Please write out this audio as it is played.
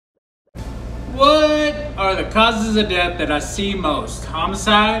are the causes of death that I see most: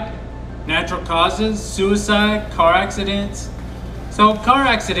 homicide, natural causes, suicide, car accidents. So car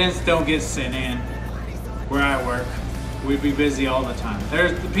accidents don't get sent in where I work. We'd be busy all the time.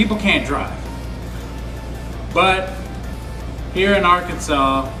 People can't drive. But here in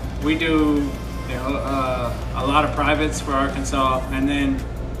Arkansas, we do a lot of privates for Arkansas, and then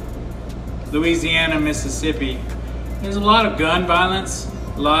Louisiana, Mississippi. There's a lot of gun violence,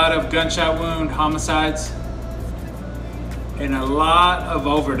 a lot of gunshot wound homicides, and a lot of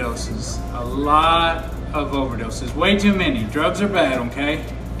overdoses. A lot of overdoses. Way too many. Drugs are bad, okay?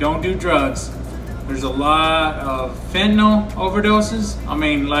 Don't do drugs. There's a lot of fentanyl overdoses. I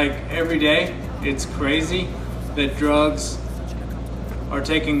mean, like every day. It's crazy that drugs are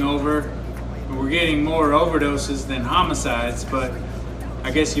taking over. We're getting more overdoses than homicides, but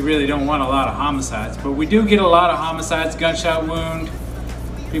I guess you really don't want a lot of homicides. But we do get a lot of homicides, gunshot wound,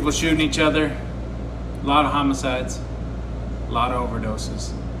 people shooting each other, a lot of homicides, a lot of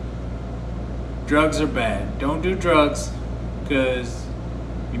overdoses. Drugs are bad. Don't do drugs because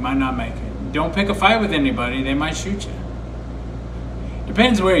you might not make it. Don't pick a fight with anybody, they might shoot you.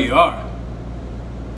 Depends where you are.